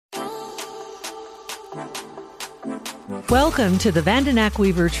Welcome to the Vandenack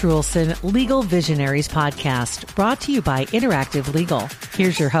Weaver Trulson Legal Visionaries podcast, brought to you by Interactive Legal.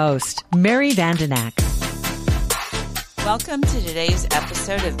 Here's your host, Mary Vandenack. Welcome to today's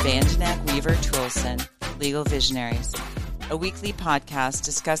episode of Vandenack Weaver Trulson Legal Visionaries, a weekly podcast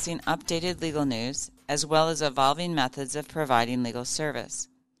discussing updated legal news as well as evolving methods of providing legal service.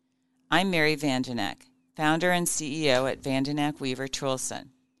 I'm Mary Vandenack, founder and CEO at Vandenack Weaver Trulson.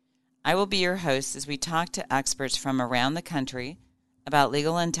 I will be your host as we talk to experts from around the country about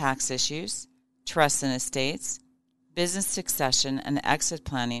legal and tax issues, trusts and estates, business succession and exit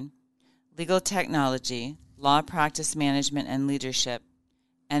planning, legal technology, law practice management and leadership,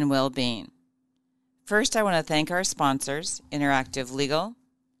 and well-being. First, I want to thank our sponsors, Interactive Legal,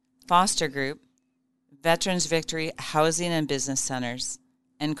 Foster Group, Veterans Victory Housing and Business Centers,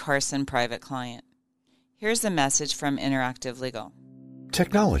 and Carson Private Client. Here's a message from Interactive Legal.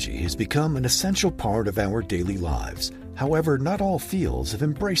 Technology has become an essential part of our daily lives. However, not all fields have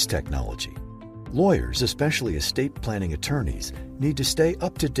embraced technology. Lawyers, especially estate planning attorneys, need to stay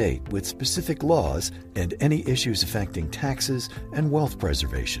up to date with specific laws and any issues affecting taxes and wealth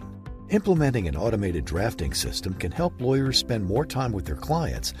preservation. Implementing an automated drafting system can help lawyers spend more time with their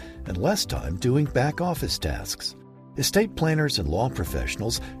clients and less time doing back-office tasks. Estate planners and law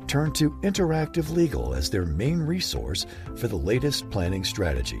professionals turn to Interactive Legal as their main resource for the latest planning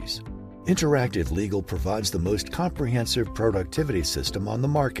strategies. Interactive Legal provides the most comprehensive productivity system on the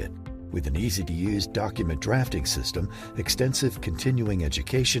market, with an easy-to-use document drafting system, extensive continuing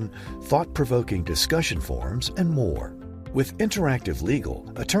education, thought-provoking discussion forums, and more. With Interactive Legal,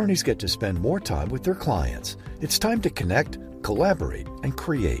 attorneys get to spend more time with their clients. It's time to connect, collaborate, and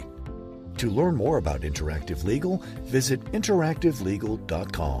create. To learn more about Interactive Legal, visit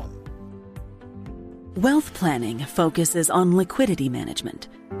interactivelegal.com. Wealth planning focuses on liquidity management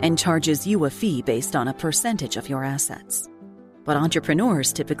and charges you a fee based on a percentage of your assets. But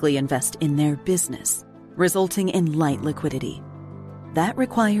entrepreneurs typically invest in their business, resulting in light liquidity. That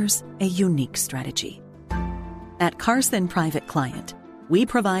requires a unique strategy. At Carson Private Client, we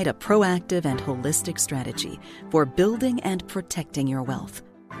provide a proactive and holistic strategy for building and protecting your wealth.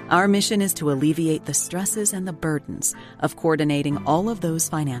 Our mission is to alleviate the stresses and the burdens of coordinating all of those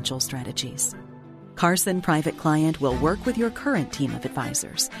financial strategies. Carson Private Client will work with your current team of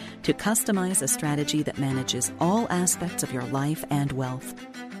advisors to customize a strategy that manages all aspects of your life and wealth,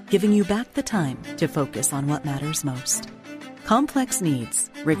 giving you back the time to focus on what matters most. Complex needs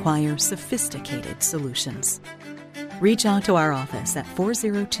require sophisticated solutions. Reach out to our office at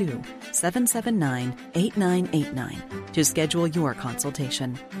 402-779-8989 to schedule your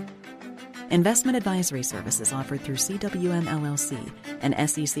consultation. Investment advisory services offered through CWM LLC, an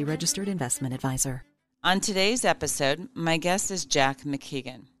SEC-registered investment advisor. On today's episode, my guest is Jack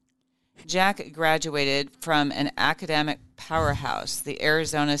McKeegan. Jack graduated from an academic powerhouse, the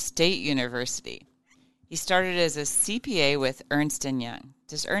Arizona State University. He started as a CPA with Ernst & Young.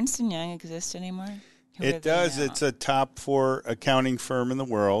 Does Ernst & Young exist anymore? It does. It's a top 4 accounting firm in the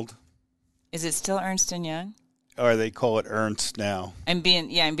world. Is it still Ernst & Young? Or they call it Ernst now. I'm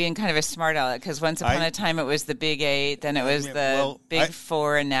being kind of a smart aleck because once upon a time it was the Big 8, then it was Big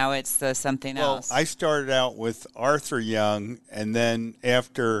 4, and now it's the something else. Well, I started out with Arthur Young, and then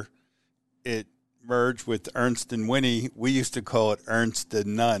after it merged with Ernst & Winnie, we used to call it Ernst &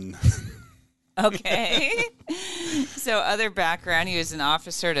 Nunn. Okay. So other background, he was an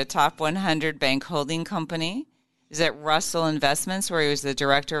officer at a top 100 bank holding company. He's at Russell Investments, where he was the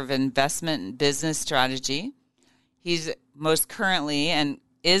director of investment and business strategy. He's most currently and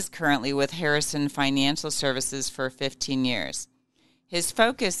is currently with Harrison Financial Services for 15 years. His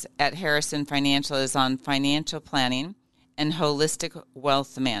focus at Harrison Financial is on financial planning and holistic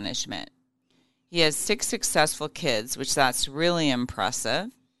wealth management. He has 6 successful kids, which that's really impressive.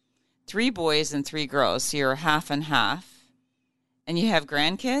 3 boys and 3 girls, so you're half and half. And you have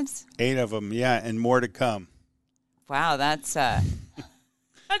grandkids? 8 of them, yeah, and more to come. Wow, that's... how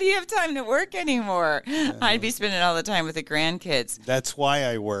do you have time to work anymore? I'd be spending all the time with the grandkids. That's why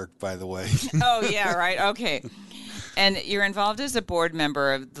I work, by the way. Oh, yeah, right, okay. And you're involved as a board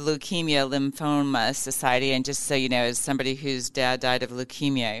member of the Leukemia Lymphoma Society. And just so you know, as somebody whose dad died of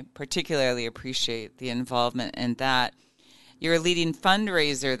leukemia, I particularly appreciate the involvement in that. You're a leading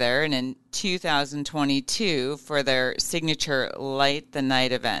fundraiser there, and in 2022 for their signature Light the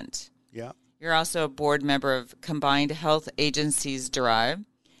Night event. Yeah. You're also a board member of Combined Health Agencies Drive,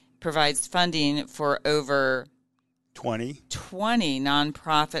 provides funding for over 20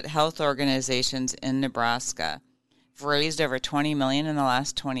 nonprofit health organizations in Nebraska. Raised over $20 million in the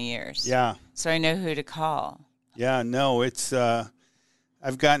last 20 years. Yeah. So I know who to call. Yeah, no, it's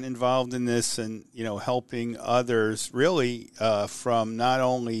I've gotten involved in this and, helping others really from not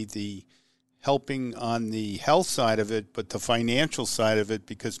only the helping on the health side of it, but the financial side of it,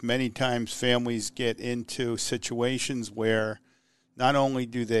 because many times families get into situations where not only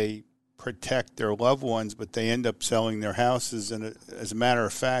do they protect their loved ones, but they end up selling their houses. And as a matter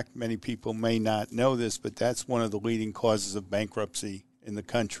of fact, many people may not know this, but that's one of the leading causes of bankruptcy in the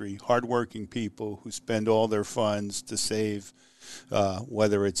country. Hardworking people who spend all their funds to save,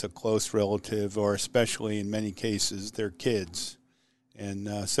 whether it's a close relative or especially in many cases their kids.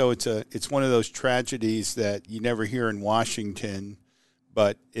 And so it's one of those tragedies that you never hear in Washington,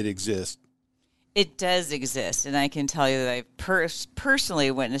 but it exists. It does exist, and I can tell you that I've personally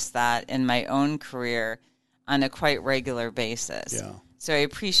witnessed that in my own career on a quite regular basis. Yeah. So I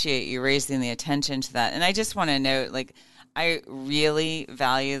appreciate you raising the attention to that. And I just want to note, I really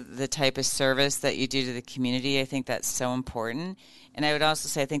value the type of service that you do to the community. I think that's so important. And I would also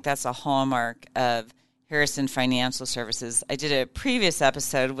say I think that's a hallmark of Harrison Financial Services. I did a previous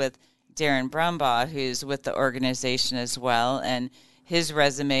episode with Darren Brumbaugh, who's with the organization as well, and his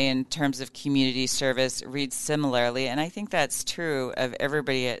resume in terms of community service reads similarly, and I think that's true of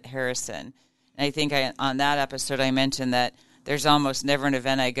everybody at Harrison. And I think on that episode I mentioned that there's almost never an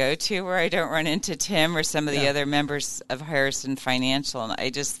event I go to where I don't run into Tim or some of the other members of Harrison Financial, and I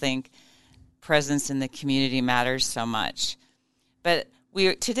just think presence in the community matters so much. But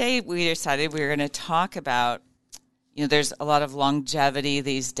today we decided we were going to talk about, there's a lot of longevity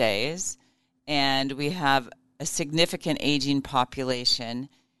these days, and we have a significant aging population.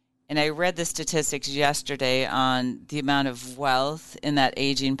 And I read the statistics yesterday on the amount of wealth in that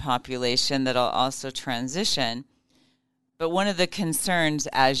aging population that'll also transition. But one of the concerns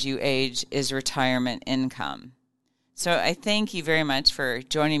as you age is retirement income. So I thank you very much for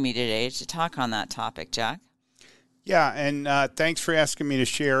joining me today to talk on that topic, Jack. Yeah, and thanks for asking me to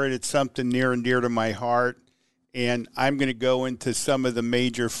share it. It's something near and dear to my heart. And I'm going to go into some of the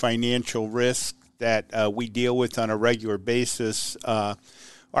major financial risks that we deal with on a regular basis.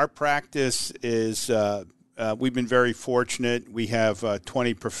 Our practice is we've been very fortunate. We have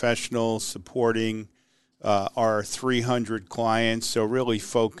 20 professionals supporting our 300 clients, so really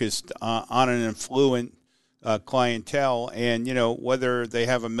focused on an affluent clientele. And, whether they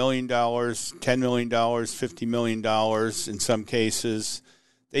have $1 million, $10 million, $50 million in some cases,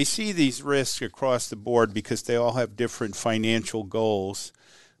 they see these risks across the board because they all have different financial goals.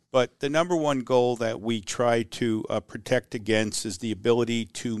 But the number one goal that we try to protect against is the ability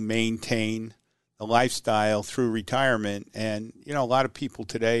to maintain a lifestyle through retirement. And, a lot of people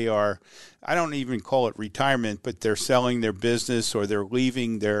today I don't even call it retirement, but they're selling their business or they're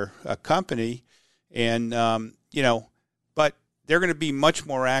leaving their company. And, but they're going to be much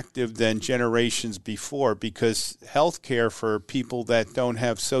more active than generations before because healthcare for people that don't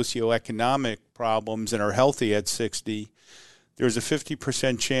have socioeconomic problems and are healthy at 60, there's a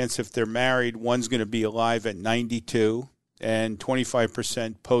 50% chance if they're married, one's going to be alive at 92 and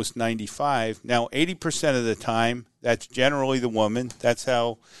 25% post 95. Now, 80% of the time, that's generally the woman. That's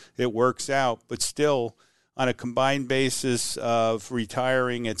how it works out. But still, on a combined basis of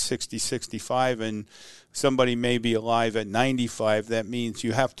retiring at 60, 65, and somebody may be alive at 95, that means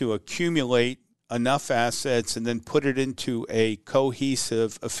you have to accumulate enough assets and then put it into a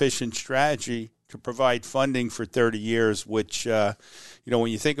cohesive, efficient strategy to provide funding for 30 years, which, when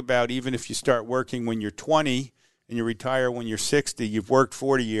you think about even if you start working when you're 20 and you retire when you're 60, you've worked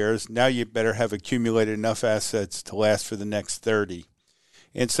 40 years. Now you better have accumulated enough assets to last for the next 30.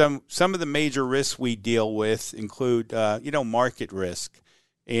 And some of the major risks we deal with include, market risk.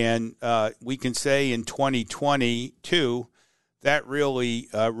 And we can say in 2022, that really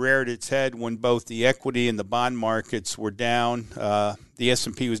reared its head when both the equity and the bond markets were down. The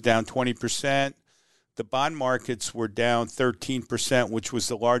S&P was down 20%. The bond markets were down 13%, which was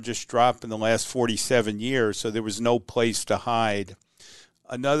the largest drop in the last 47 years, so there was no place to hide.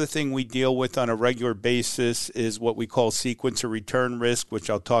 Another thing we deal with on a regular basis is what we call sequence of return risk, which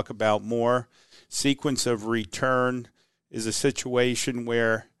I'll talk about more. Sequence of return is a situation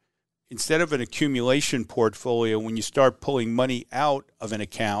where instead of an accumulation portfolio, when you start pulling money out of an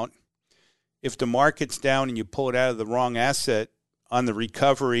account, if the market's down and you pull it out of the wrong asset, on the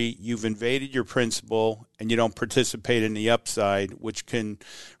recovery, you've invaded your principal and you don't participate in the upside, which can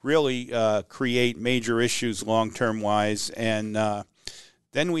really create major issues long-term wise. And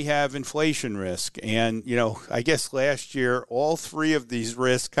then we have inflation risk. And, I guess last year, all three of these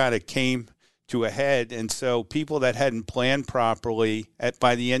risks kind of came to a head. And so people that hadn't planned properly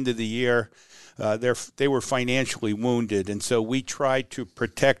by the end of the year, they were financially wounded. And so we try to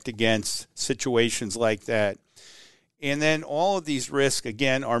protect against situations like that. And then all of these risks,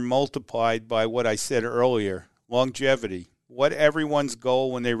 again, are multiplied by what I said earlier, longevity. What everyone's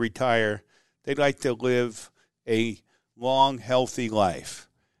goal when they retire, they'd like to live a long, healthy life.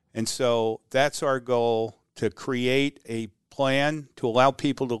 And so that's our goal, to create a plan to allow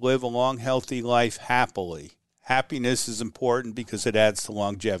people to live a long, healthy life happily. Happiness is important because it adds to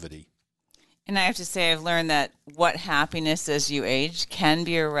longevity. And I have to say, I've learned that what happiness as you age can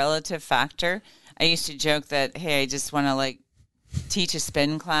be a relative factor. I used to joke that, hey, I just want to teach a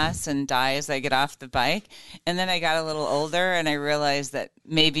spin class and die as I get off the bike. And then I got a little older and I realized that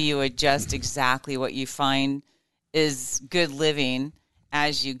maybe you adjust exactly what you find is good living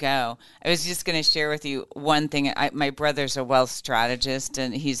as you go. I was just going to share with you one thing. My brother's a wealth strategist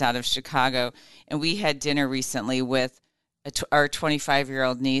and he's out of Chicago. And we had dinner recently with our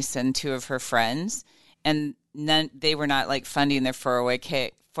 25-year-old niece and two of her friends. And they were not funding their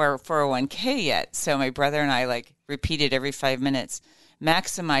 401k yet. So my brother and I repeated every 5 minutes,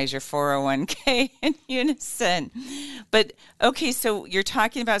 maximize your 401k in unison. But okay, so you're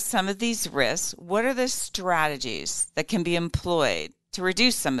talking about some of these risks. What are the strategies that can be employed to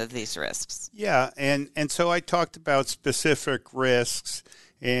reduce some of these risks? Yeah, and so I talked about specific risks,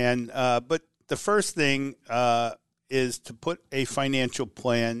 and but the first thing is to put a financial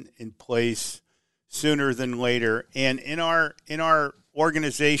plan in place sooner than later. And in our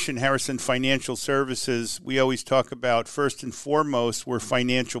organization, Harrison Financial Services, we always talk about, first and foremost, we're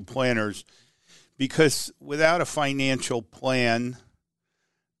financial planners, because without a financial plan,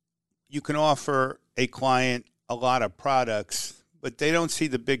 you can offer a client a lot of products, but they don't see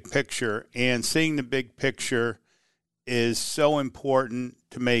the big picture. And seeing the big picture is so important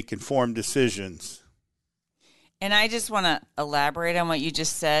to make informed decisions. And I just want to elaborate on what you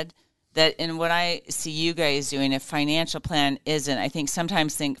just said, that in what I see you guys doing, a financial plan isn't. I think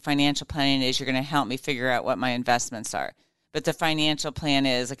sometimes financial planning is you're going to help me figure out what my investments are. But the financial plan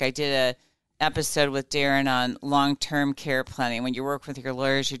is, I did a episode with Darren on long-term care planning. When you work with your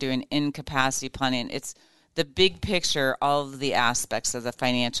lawyers, you're doing incapacity planning. It's the big picture, all of the aspects of the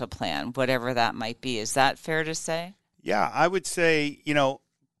financial plan, whatever that might be. Is that fair to say? Yeah, I would say,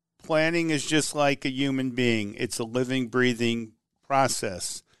 planning is just like a human being. It's a living, breathing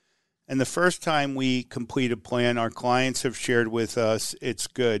process. And the first time we complete a plan, our clients have shared with us it's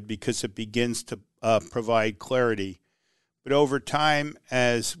good because it begins to provide clarity. But over time,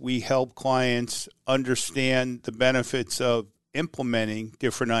 as we help clients understand the benefits of implementing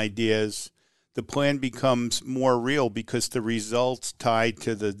different ideas, the plan becomes more real because the results tied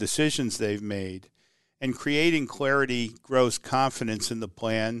to the decisions they've made. And creating clarity grows confidence in the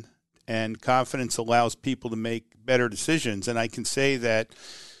plan, and confidence allows people to make better decisions. And I can say that,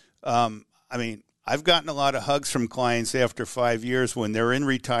 I've gotten a lot of hugs from clients after 5 years when they're in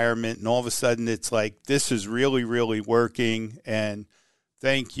retirement, and all of a sudden it's like, this is really, really working. And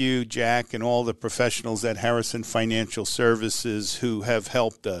thank you, Jack, and all the professionals at Harrison Financial Services who have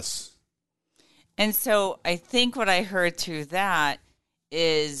helped us. And so I think what I heard through that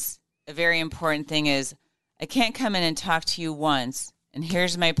is a very important thing is I can't come in and talk to you once, and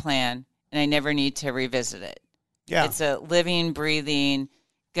here's my plan, and I never need to revisit it. Yeah. It's a living, breathing,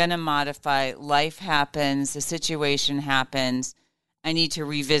 gonna modify. Life happens. The situation happens. I need to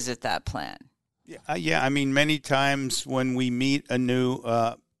revisit that plan. Yeah. Many times when we meet a new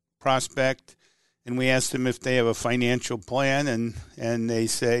prospect and we ask them if they have a financial plan, and they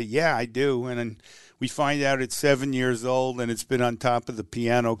say, yeah, I do. And we find out it's 7 years old and it's been on top of the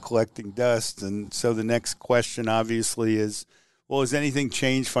piano collecting dust. And so the next question obviously is, well, has anything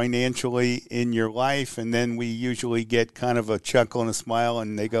changed financially in your life? And then we usually get kind of a chuckle and a smile,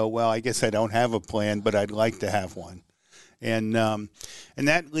 and they go, well, I guess I don't have a plan, but I'd like to have one. And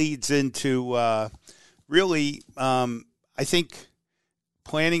that leads into really, I think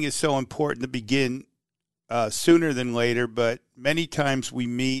planning is so important to begin sooner than later, but many times we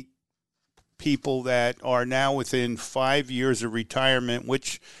meet people that are now within 5 years of retirement,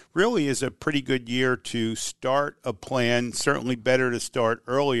 which really is a pretty good year to start a plan, certainly better to start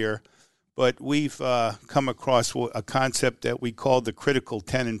earlier. But we've come across a concept that we call the critical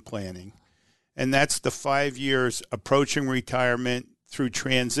tenant planning. And that's the 5 years approaching retirement through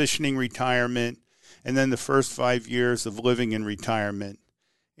transitioning retirement, and then the first 5 years of living in retirement.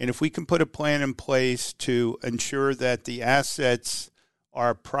 And if we can put a plan in place to ensure that the assets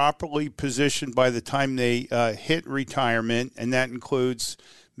are properly positioned by the time they hit retirement, and that includes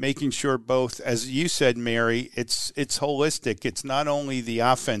making sure both, as you said, Mary, it's holistic. It's not only the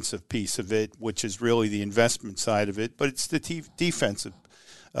offensive piece of it, which is really the investment side of it, but it's the defensive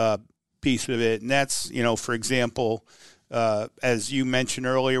piece of it. And that's, for example, as you mentioned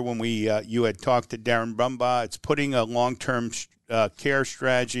earlier when you had talked to Darren Brumbaugh, it's putting a long-term care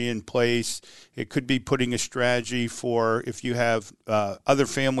strategy in place. It could be putting a strategy for if you have other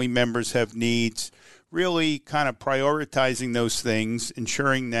family members have needs, really kind of prioritizing those things,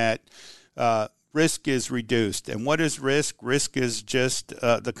 ensuring that risk is reduced. And what is risk? Risk is just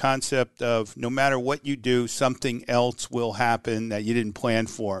the concept of no matter what you do, something else will happen that you didn't plan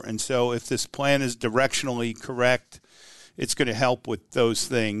for. And so if this plan is directionally correct, it's going to help with those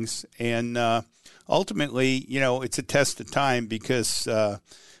things. And ultimately, it's a test of time because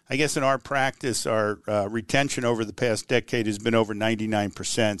I guess in our practice, our retention over the past decade has been over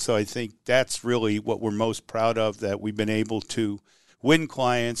 99%. So I think that's really what we're most proud of, that we've been able to win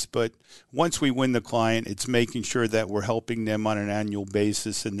clients. But once we win the client, it's making sure that we're helping them on an annual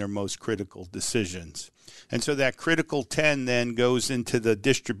basis in their most critical decisions. And so that critical 10 then goes into the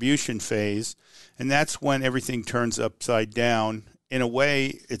distribution phase, and that's when everything turns upside down. In a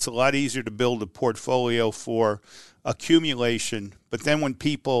way, it's a lot easier to build a portfolio for accumulation, but then when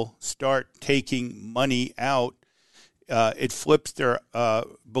people start taking money out, it flips their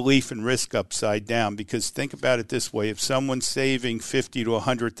belief in risk upside down. Because think about it this way: if someone's saving $50,000 to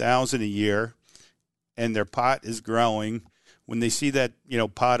 $100,000 a year, and their pot is growing, when they see that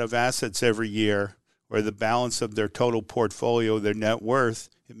pot of assets every year, or the balance of their total portfolio, their net worth,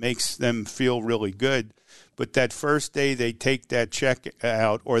 it makes them feel really good. But that first day they take that check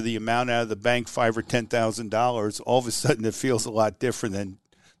out, or the amount out of the bank, $5,000 or $10,000, all of a sudden it feels a lot different than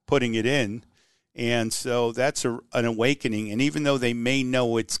putting it in. And so that's an awakening. And even though they may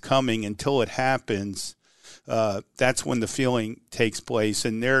know it's coming, until it happens, that's when the feeling takes place.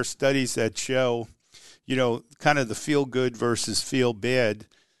 And there are studies that show, kind of the feel good versus feel bad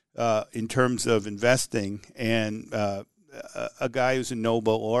in terms of investing. And a guy who's a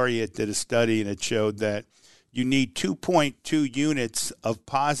Nobel laureate did a study, and it showed that you need 2.2 units of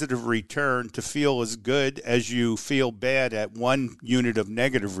positive return to feel as good as you feel bad at 1 unit of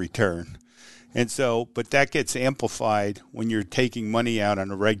negative return. And so, but that gets amplified when you're taking money out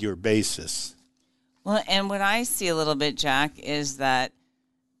on a regular basis. Well, and what I see a little bit, Jack, is that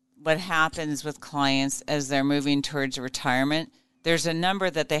what happens with clients as they're moving towards retirement, there's a number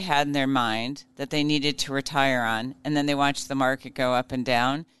that they had in their mind that they needed to retire on, and then they watch the market go up and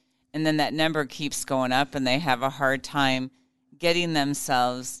down, and then that number keeps going up, and they have a hard time getting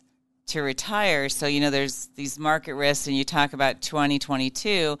themselves to retire. So, there's these market risks, and you talk about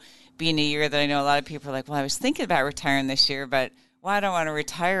 2022 being a year that I know a lot of people are like, well, I was thinking about retiring this year, but I don't want to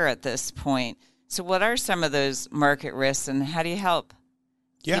retire at this point. So what are some of those market risks, and how do you help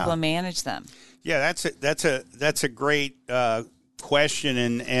people manage them? Yeah, that's a great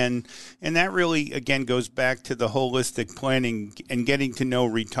question, and that really again goes back to the holistic planning and getting to know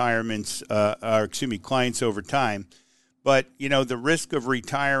clients over time. But the risk of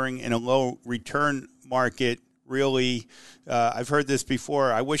retiring in a low return market, really, I've heard this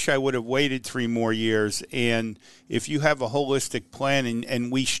before. I wish I would have waited 3 more years. And if you have a holistic plan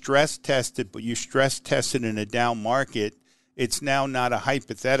and we stress test it, but you stress test it in a down market, it's now not a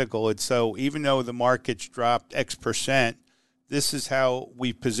hypothetical. It's so even though the market's dropped X percent, this is how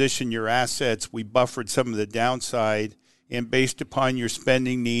we position your assets. We buffered some of the downside, and based upon your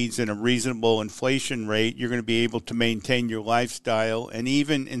spending needs and a reasonable inflation rate, you're going to be able to maintain your lifestyle. And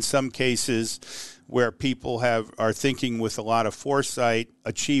even in some cases where people are thinking with a lot of foresight,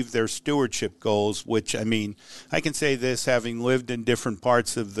 achieve their stewardship goals, which, I can say this, having lived in different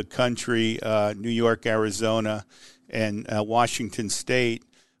parts of the country, New York, Arizona, and Washington State,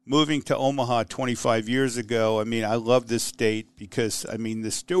 moving to Omaha 25 years ago, I love this state because,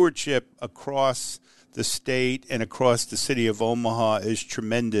 the stewardship across the state and across the city of Omaha is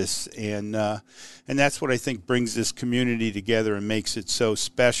tremendous. And that's what I think brings this community together and makes it so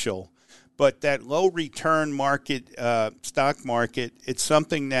special. But that low return market, stock market, it's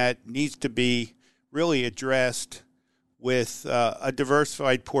something that needs to be really addressed with a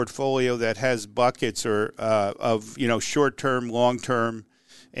diversified portfolio that has buckets of short-term, long-term,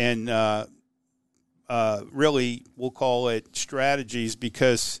 and really we'll call it strategies,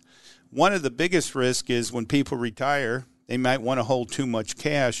 because one of the biggest risks is when people retire, they might want to hold too much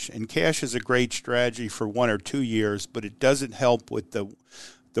cash, and cash is a great strategy for 1 or 2 years, but it doesn't help with the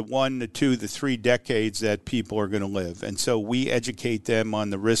 1, the 2, the 3 decades that people are going to live. And so we educate them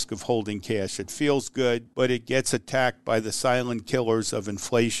on the risk of holding cash. It feels good, but it gets attacked by the silent killers of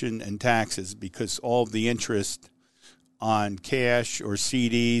inflation and taxes, because all of the interest on cash or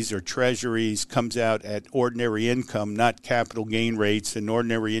CDs or treasuries comes out at ordinary income, not capital gain rates, and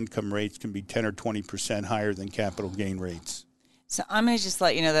ordinary income rates can be 10 or 20% higher than capital gain rates. So I'm going to just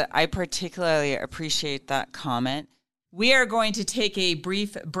let you know that I particularly appreciate that comment, We are going to take a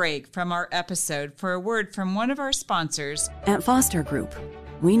brief break from our episode for a word from one of our sponsors. At Foster Group,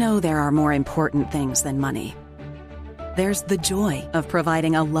 we know there are more important things than money. There's the joy of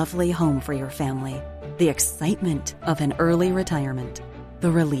providing a lovely home for your family, the excitement of an early retirement,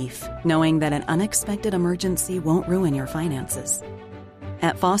 the relief knowing that an unexpected emergency won't ruin your finances.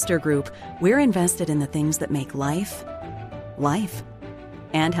 At Foster Group, we're invested in the things that make life,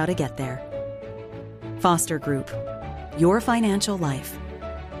 and how to get there. Foster Group, your financial life,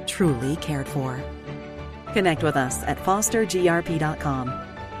 truly cared for. Connect with us at fostergrp.com.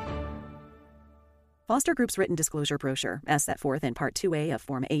 Foster Group's written disclosure brochure, as set forth in Part 2A of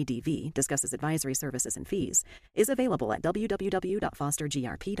Form ADV, discusses advisory services and fees, is available at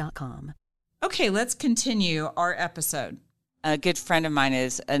www.fostergrp.com. Okay, let's continue our episode. A good friend of mine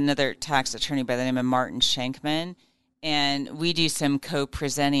is another tax attorney by the name of Martin Shankman, and we do some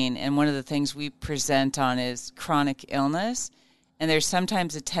co-presenting, and one of the things we present on is chronic illness, and there's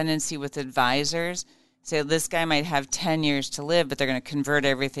sometimes a tendency with advisors, say this guy might have 10 years to live, but they're going to convert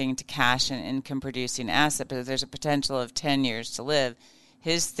everything to cash and income-producing asset, but if there's a potential of 10 years to live,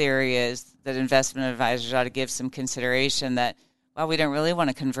 his theory is that investment advisors ought to give some consideration that, well, we don't really want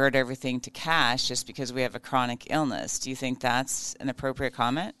to convert everything to cash just because we have a chronic illness. Do you think that's an appropriate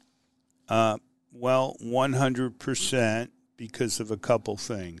comment? Well, 100% because of a couple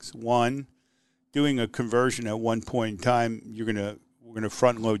things. One, doing a conversion at one point in time, we're going to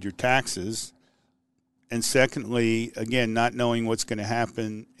front load your taxes. And secondly, again, not knowing what's going to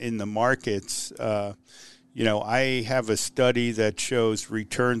happen in the markets. I have a study that shows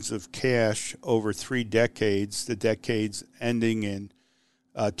returns of cash over 3 decades, the decades ending in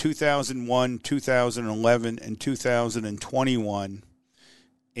 2001, 2011, and 2021.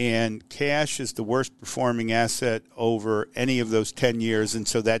 And cash is the worst performing asset over any of those 10 years. And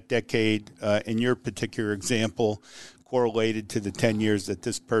so that decade, in your particular example, correlated to the 10 years that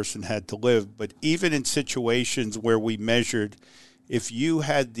this person had to live. But even in situations where we measured, if you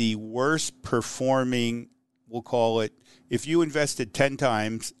had the worst performing, we'll call it, if you invested 10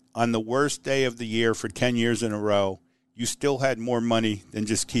 times on the worst day of the year for 10 years in a row, you still had more money than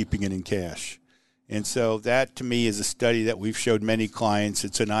just keeping it in cash. And so that, to me, is a study that we've showed many clients.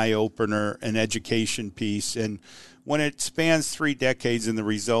 It's an eye-opener, an education piece. And when it spans 3 decades and the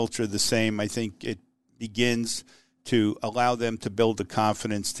results are the same, I think it begins to allow them to build the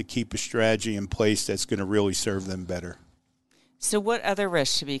confidence to keep a strategy in place that's going to really serve them better. So what other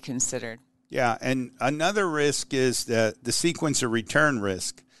risks should be considered? Yeah, and another risk is the sequence of return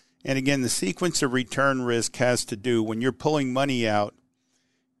risk. And again, the sequence of return risk has to do when you're pulling money out.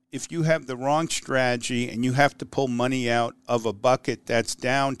 If you have the wrong strategy and you have to pull money out of a bucket that's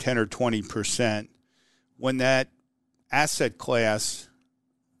down 10 or 20%, when that asset class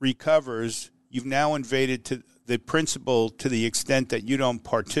recovers, you've now invaded to the principal to the extent that you don't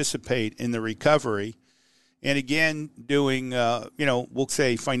participate in the recovery. And again, doing, we'll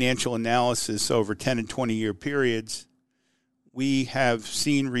say financial analysis over 10 and 20-year periods, we have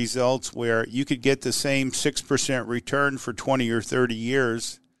seen results where you could get the same 6% return for 20 or 30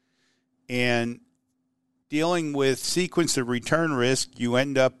 years. And dealing with sequence of return risk, you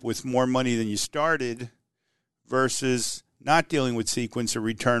end up with more money than you started versus not dealing with sequence of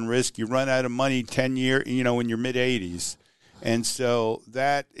return risk. You run out of money 10 years, in your mid-80s. And so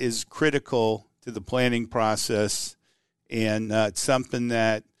that is critical to the planning process. And it's something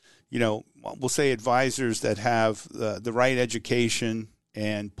that, we'll say advisors that have the right education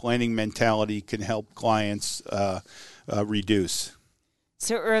and planning mentality can help clients reduce.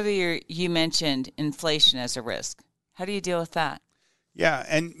 So earlier you mentioned inflation as a risk. How do you deal with that? Yeah,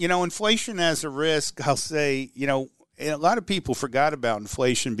 and, inflation as a risk, I'll say, a lot of people forgot about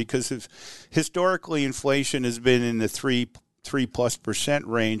inflation because historically inflation has been in the 3+%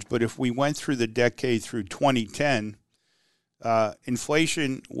 range. But if we went through the decade through 2010,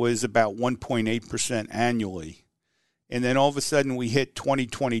 inflation was about 1.8% annually. And then all of a sudden we hit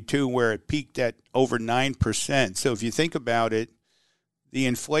 2022 where it peaked at over 9%. So if you think about it, the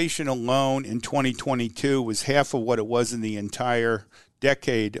inflation alone in 2022 was half of what it was in the entire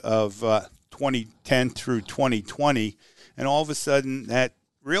decade of 2010 through 2020. And all of a sudden that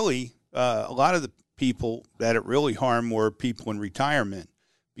really, a lot of the people that it really harmed were people in retirement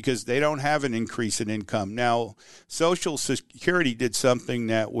because they don't have an increase in income. Now, Social Security did something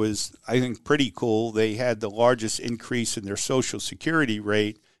that was, I think, pretty cool. They had the largest increase in their Social Security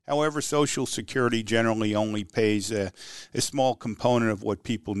rate. However, Social Security generally only pays a small component of what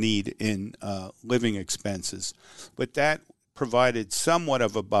people need in living expenses. But that provided somewhat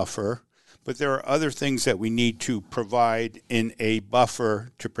of a buffer. But there are other things that we need to provide in a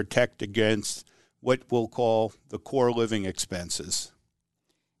buffer to protect against what we'll call the core living expenses.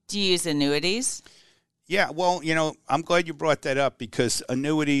 Do you use annuities? Yeah, well, I'm glad you brought that up because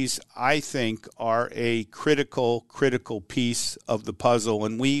annuities, I think, are a critical piece of the puzzle.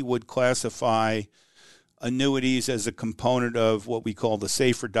 And we would classify annuities as a component of what we call the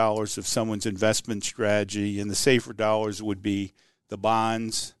safer dollars of someone's investment strategy. And the safer dollars would be the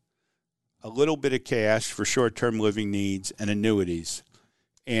bonds, a little bit of cash for short-term living needs, and annuities.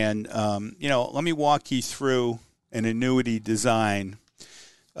 And, let me walk you through an annuity design.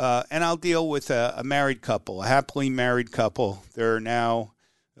 And I'll deal with a married couple, a happily married couple. They're now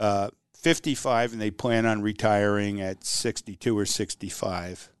 55 and they plan on retiring at 62 or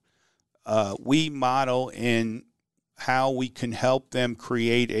 65. We model in how we can help them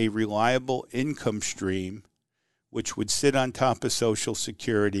create a reliable income stream, which would sit on top of Social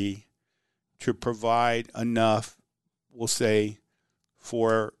Security to provide enough, we'll say,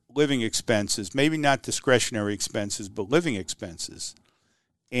 for living expenses, maybe not discretionary expenses, but living expenses.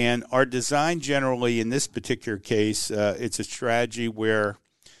 And our design generally in this particular case, it's a strategy where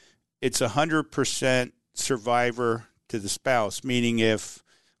it's 100% survivor to the spouse, meaning if,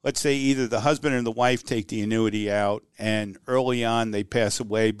 let's say, either the husband and the wife take the annuity out and early on they pass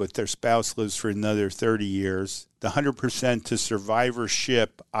away, but their spouse lives for another 30 years, the 100% to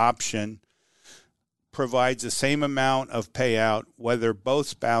survivorship option provides the same amount of payout whether both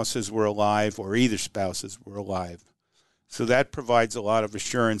spouses were alive or either spouses were alive. So that provides a lot of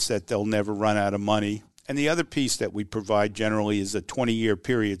assurance that they'll never run out of money. And the other piece that we provide generally is a 20-year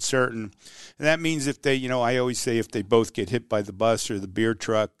period certain. And that means if they, I always say if they both get hit by the bus or the beer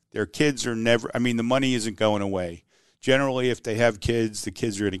truck, their kids are never, the money isn't going away. Generally, if they have kids, the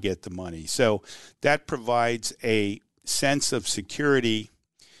kids are going to get the money. So that provides a sense of security.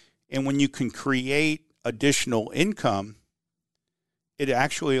 And when you can create additional income, it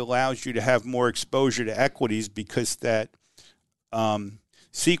actually allows you to have more exposure to equities because that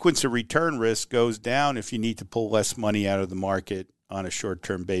sequence of return risk goes down if you need to pull less money out of the market on a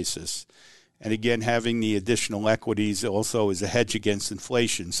short-term basis. And again, having the additional equities also is a hedge against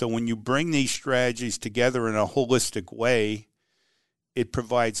inflation. So when you bring these strategies together in a holistic way, it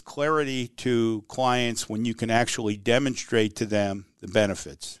provides clarity to clients when you can actually demonstrate to them the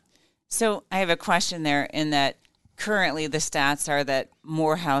benefits. So I have a question there in that currently the stats are that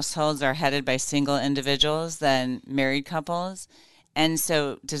more households are headed by single individuals than married couples. And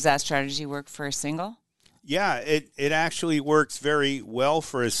so does that strategy work for a single? Yeah, it actually works very well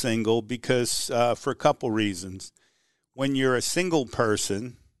for a single because for a couple reasons. When you're a single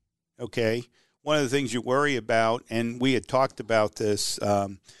person, okay, one of the things you worry about, and we had talked about this,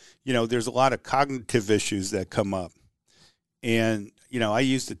 there's a lot of cognitive issues that come up. And, I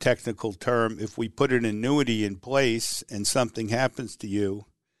use the technical term, if we put an annuity in place and something happens to you,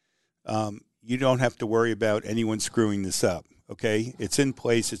 you don't have to worry about anyone screwing this up, okay? It's in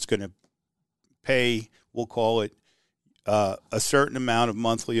place. It's going to pay, we'll call it, a certain amount of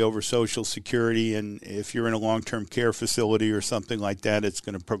monthly over Social Security. And if you're in a long-term care facility or something like that, it's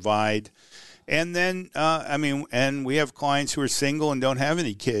going to provide. And then, and we have clients who are single and don't have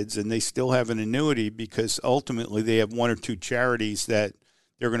any kids, and they still have an annuity because ultimately they have one or two charities that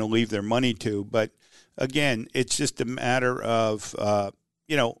they're going to leave their money to. But again, it's just a matter of,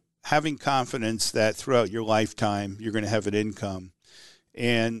 having confidence that throughout your lifetime, you're going to have an income.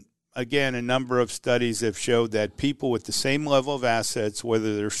 And again, a number of studies have showed that people with the same level of assets,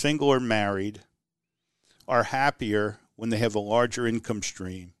 whether they're single or married, are happier when they have a larger income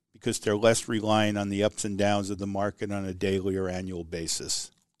stream because they're less reliant on the ups and downs of the market on a daily or annual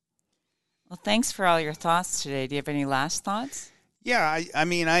basis. Well, thanks for all your thoughts today. Do you have any last thoughts? Yeah,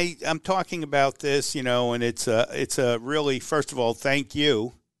 I'm talking about this, and it's a really, first of all, thank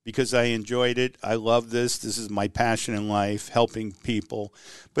you because I enjoyed it. I love this. This is my passion in life, helping people.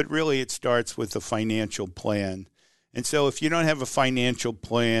 But really it starts with a financial plan. And so if you don't have a financial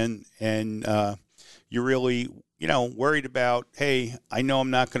plan and you're really, worried about, hey, I know I'm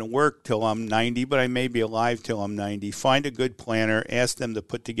not going to work till I'm 90, but I may be alive till I'm 90. Find a good planner, ask them to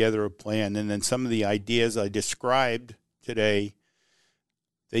put together a plan. And then some of the ideas I described today,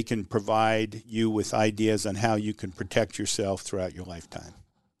 they can provide you with ideas on how you can protect yourself throughout your lifetime.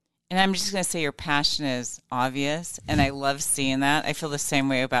 And I'm just going to say your passion is obvious, and I love seeing that. I feel the same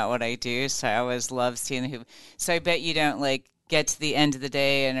way about what I do, so I always love seeing who. So I bet you don't, get to the end of the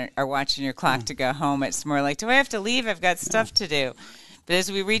day and are watching your clock to go home. It's more like, do I have to leave? I've got stuff to do. But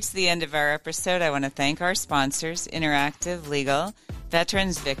as we reach the end of our episode, I want to thank our sponsors, Interactive Legal,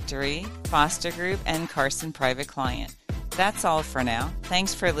 Veterans Victory, Foster Group, and Carson Private Client. That's all for now.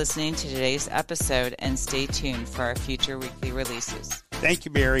 Thanks for listening to today's episode, and stay tuned for our future weekly releases. Thank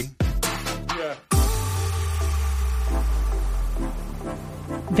you, Mary. ya.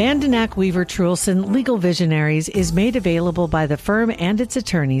 Vanden Ack Weaver Truelson Legal Visionaries is made available by the firm and its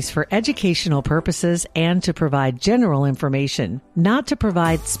attorneys for educational purposes and to provide general information, not to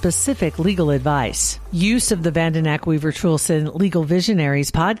provide specific legal advice. Use of the Vanden Ack Weaver Truelson Legal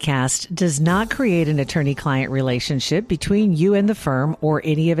Visionaries podcast does not create an attorney-client relationship between you and the firm or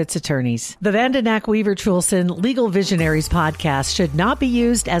any of its attorneys. The Vanden Ack Weaver Truelson Legal Visionaries podcast should not be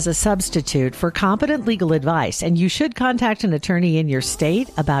used as a substitute for competent legal advice, and you should contact an attorney in your state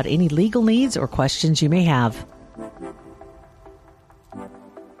about any legal needs or questions you may have.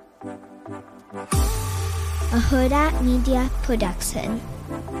 A Huda Media Production.